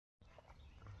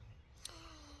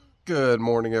Good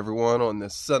morning, everyone, on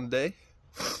this Sunday.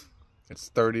 It's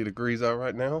 30 degrees out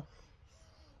right now.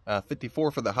 54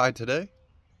 for the high today.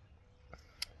 A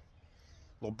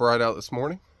little bright out this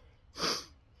morning.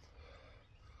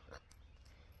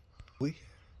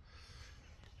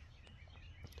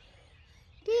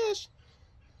 Yes.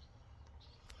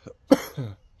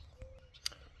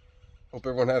 Hope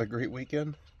everyone had a great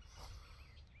weekend.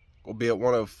 We'll be at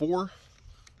 104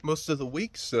 most of the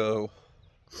week, so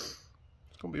it's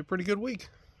going to be a pretty good week.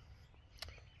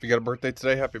 If you got a birthday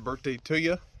today, happy birthday to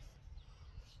you.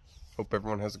 Hope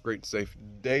everyone has a great, safe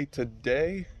day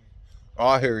today. Oh,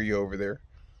 I hear you over there.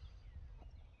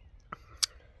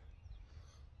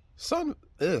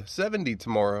 70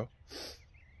 tomorrow.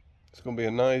 It's going to be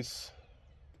a nice...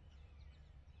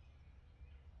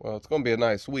 Well, it's going to be a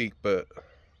nice week, but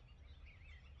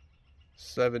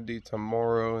 70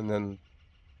 tomorrow and then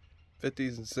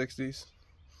 50s and 60s.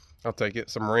 I'll take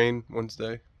it. Some rain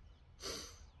Wednesday.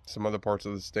 Some other parts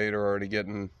of the state are already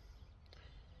getting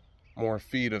more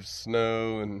feet of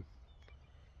snow and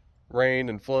rain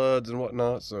and floods and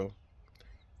whatnot. So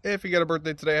if you got a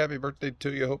birthday today, happy birthday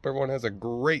to you. Hope everyone has a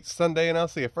great Sunday, and I'll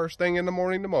see you first thing in the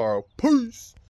morning tomorrow. Peace.